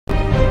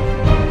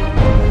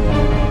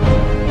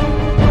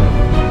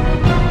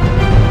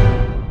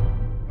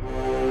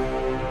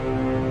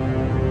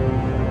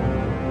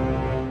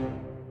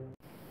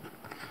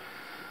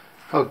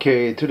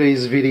Okay,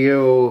 today's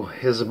video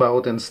is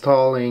about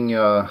installing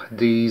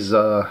these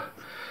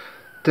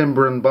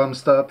Timbren bump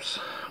stops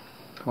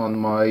on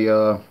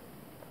my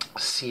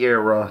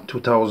Sierra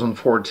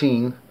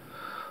 2014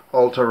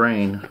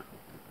 all-terrain.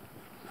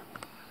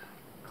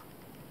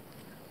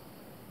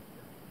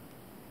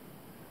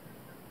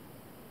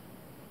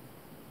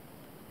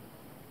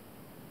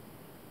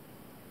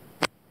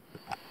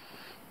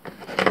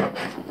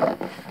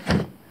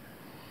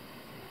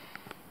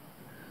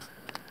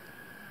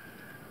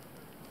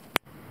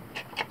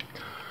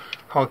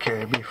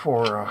 Okay,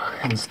 before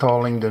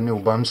installing the new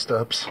bump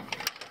stops,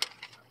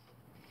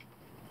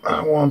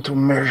 I want to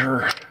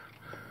measure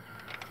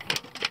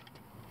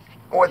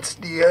what's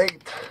the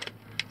height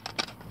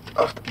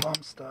of the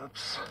bump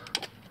stops.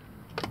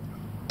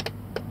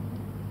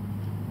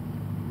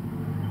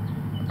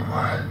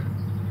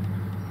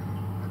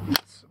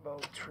 It's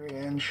about 3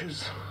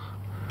 inches.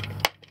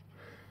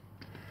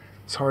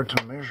 It's hard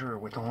to measure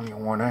with only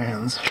one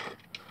hand.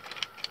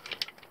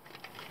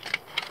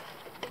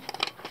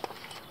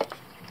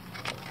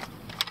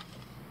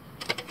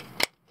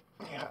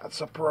 It's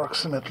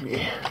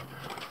approximately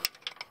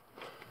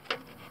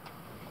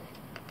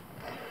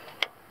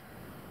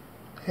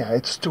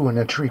it's 2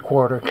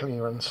 3/4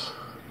 clearance.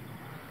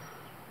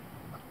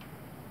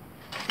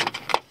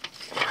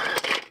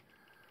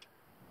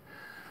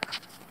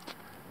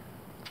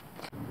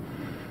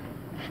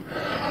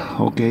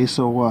 Okay,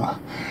 so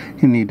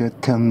you need a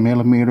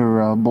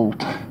 10mm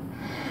bolt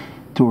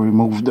to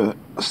remove the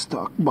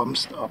stock bump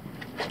stop.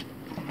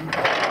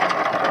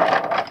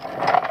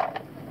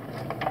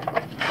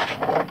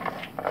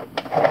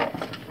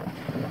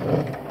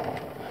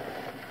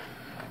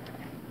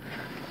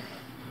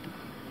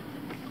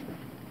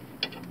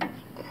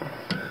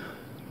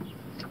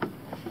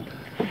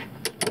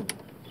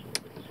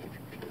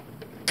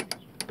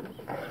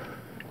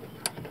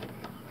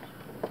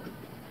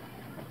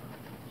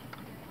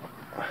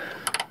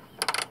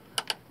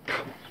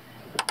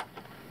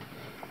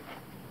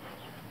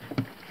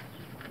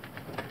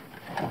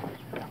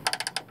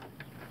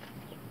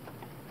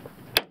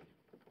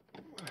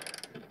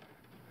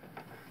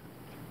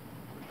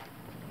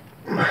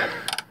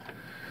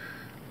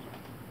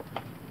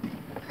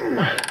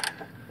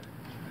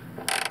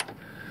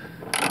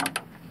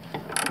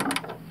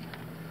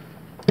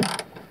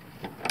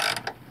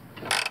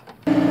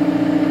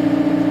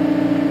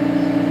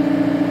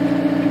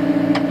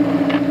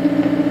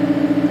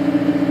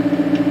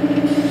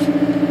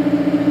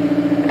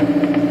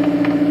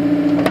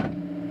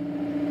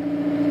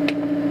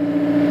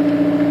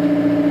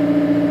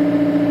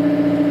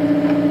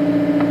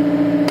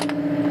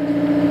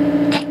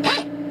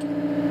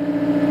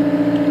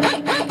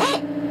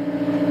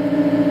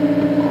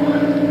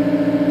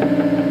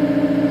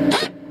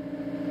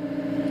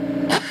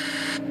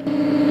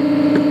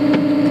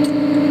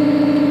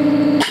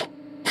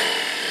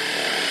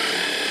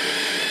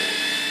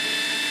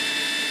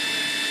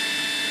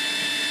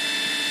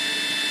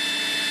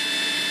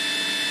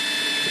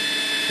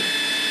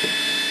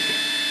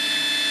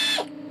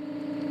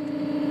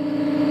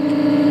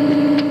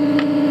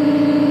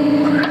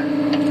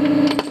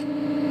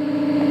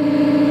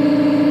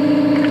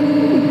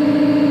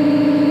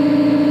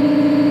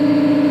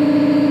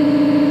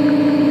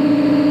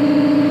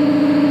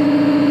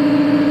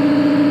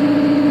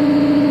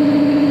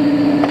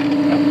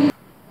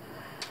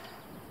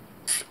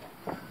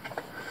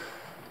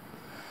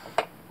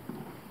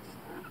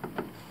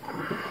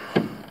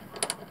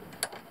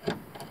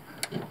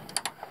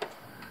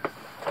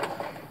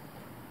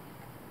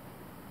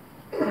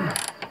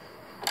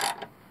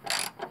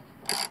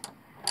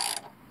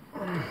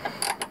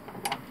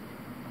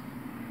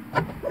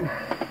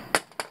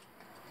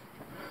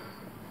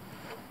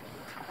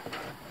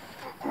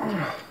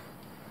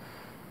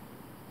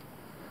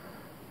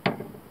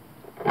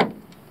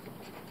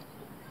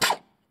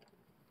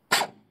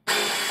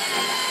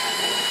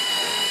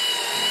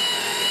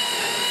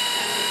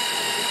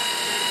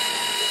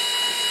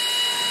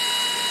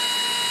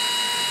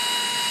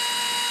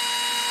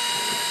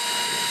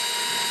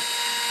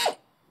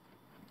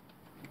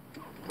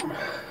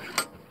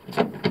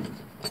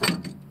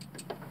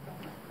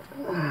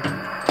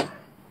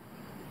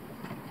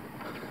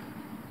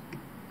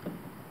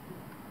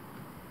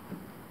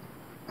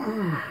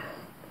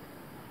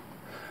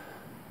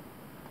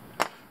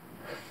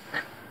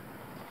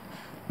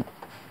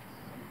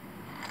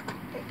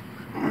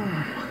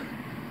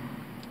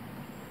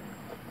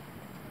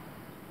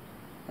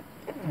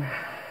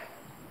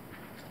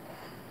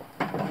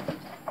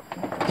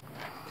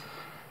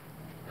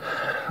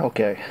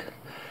 Okay,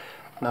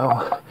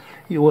 now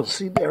you will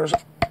see there's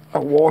a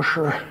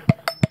washer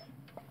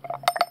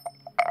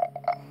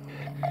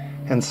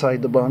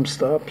inside the bump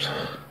stops.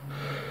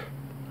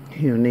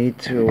 You need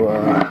to,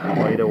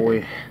 by the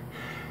way,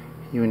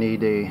 you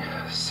need a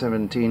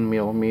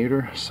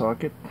 17mm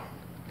socket.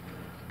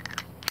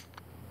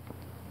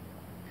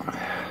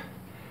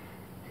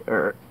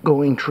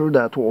 Going through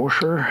that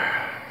washer,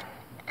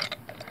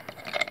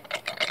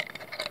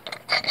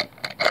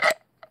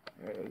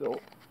 there you go.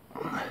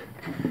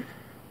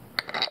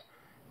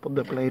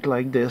 it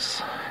like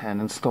this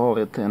and install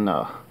it, and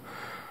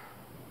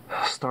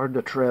start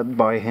the thread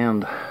by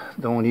hand.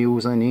 Don't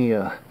use any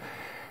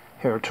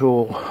hair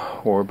tool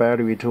or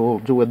battery tool.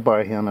 Do it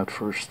by hand at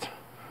first.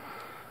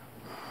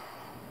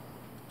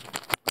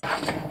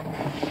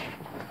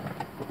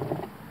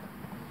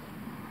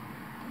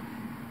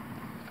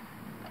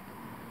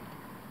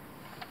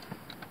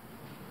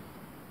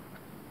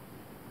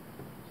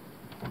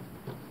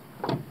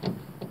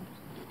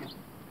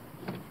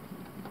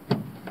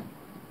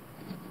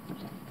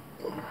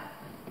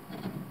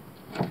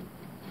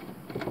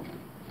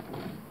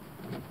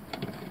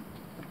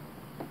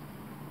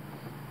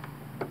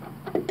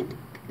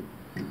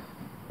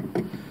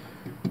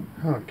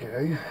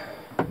 Okay.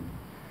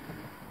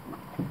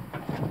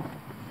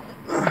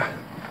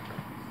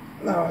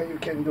 Now you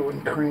can go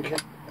and crank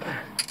it.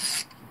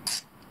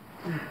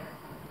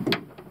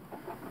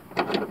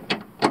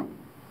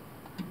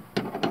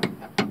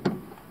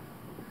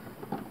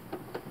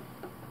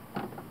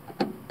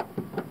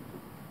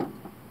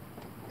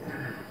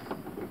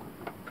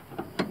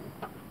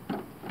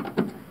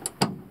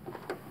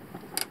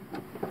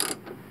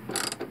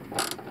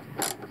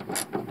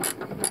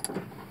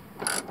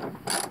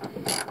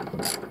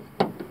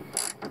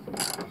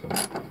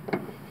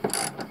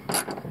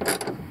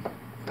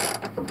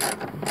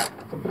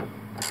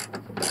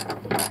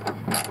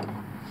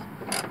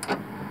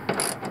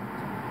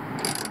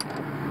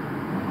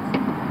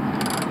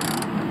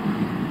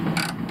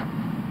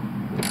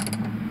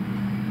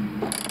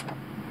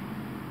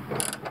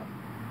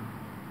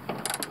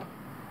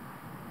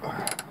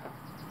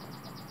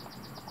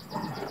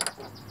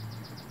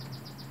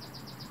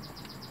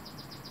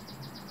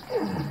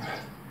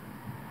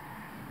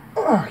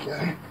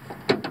 Okay,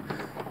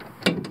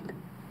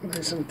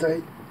 nice and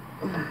tight.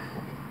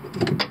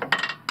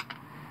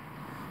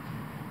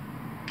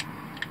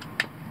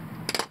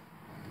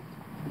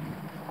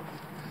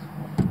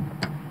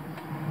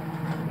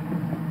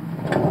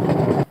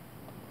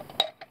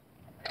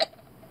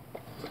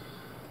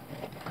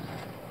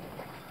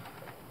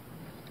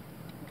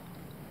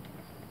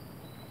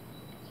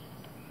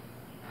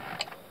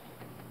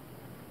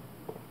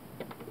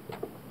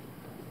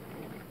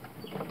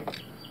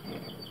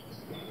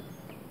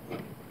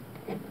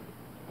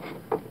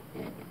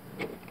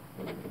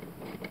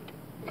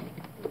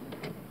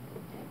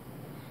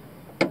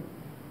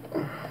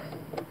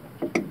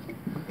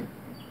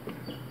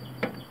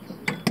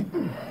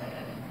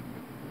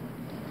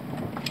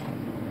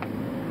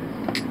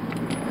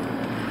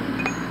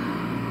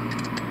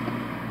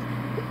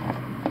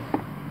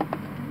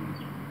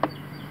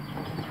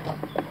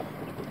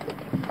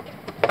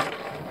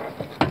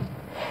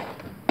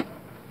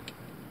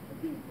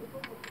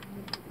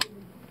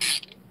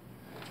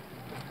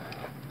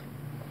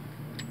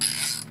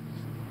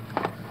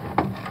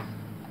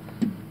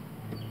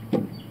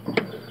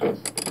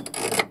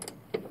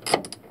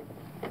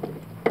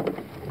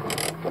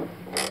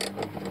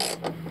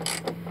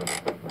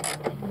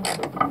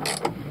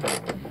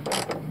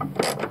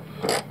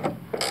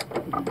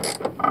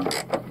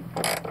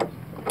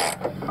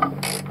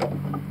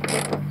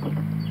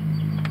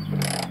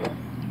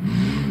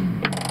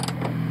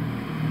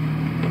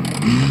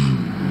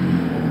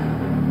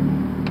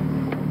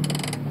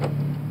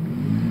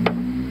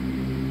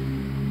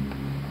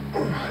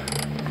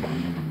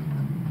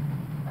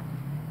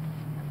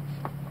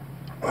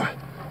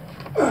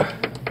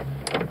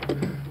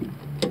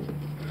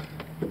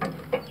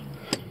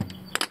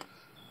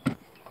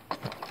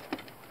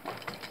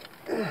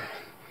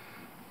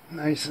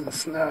 Nice and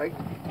snug.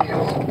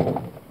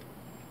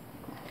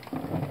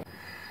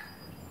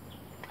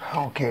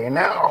 Okay,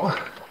 now,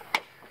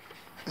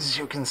 as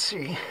you can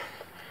see,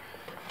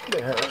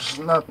 there's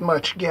not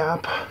much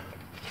gap,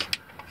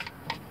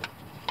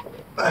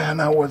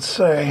 and I would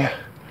say,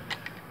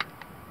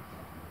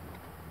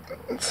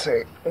 let's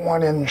say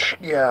 1 inch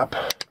gap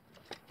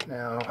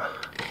now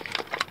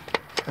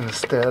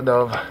instead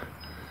of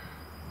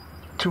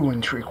 2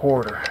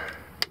 3/4.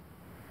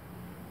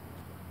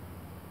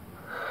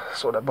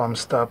 So the bump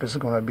stop is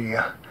going to be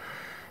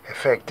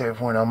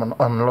effective when I'm on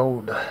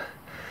unload.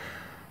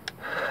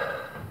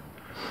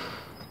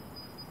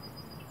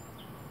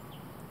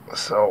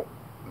 So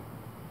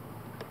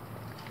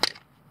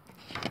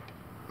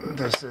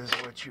this is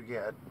what you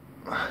get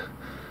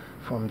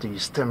from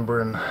these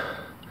Timbren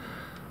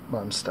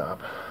bump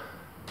stop.